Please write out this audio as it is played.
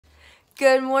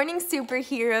Good morning,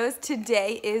 superheroes.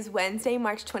 Today is Wednesday,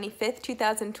 March 25th,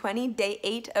 2020, day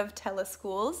 8 of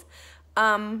teleschools.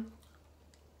 Scooby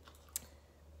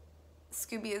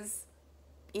is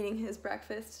eating his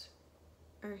breakfast,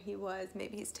 or he was.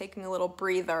 Maybe he's taking a little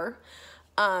breather.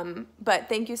 But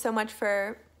thank you so much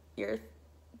for your,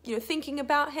 thinking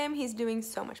about him. He's doing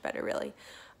so much better, really.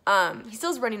 He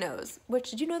still has a runny nose, which,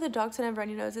 did you know that dogs don't have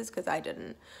runny noses? Because I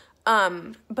didn't.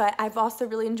 But I've also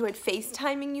really enjoyed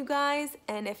FaceTiming you guys,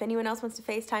 and if anyone else wants to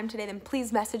FaceTime today, then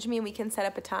please message me and we can set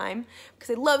up a time,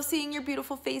 because I love seeing your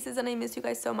beautiful faces and I miss you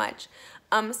guys so much.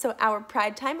 So our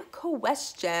Pride Time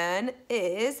question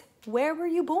is, where were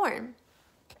you born?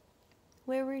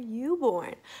 Where were you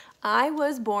born? I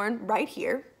was born right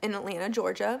here in Atlanta,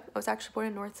 Georgia. I was actually born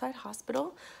in Northside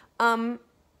Hospital.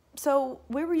 So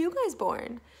where were you guys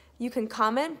born? You can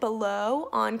comment below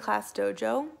on Class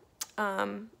Dojo.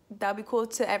 That'd be cool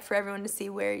for everyone to see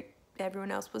where everyone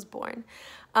else was born.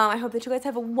 I hope that you guys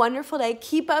have a wonderful day.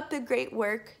 Keep up the great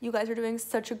work. You guys are doing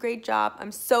such a great job.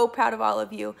 I'm so proud of all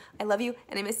of you. I love you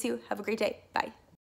and I miss you. Have a great day. Bye.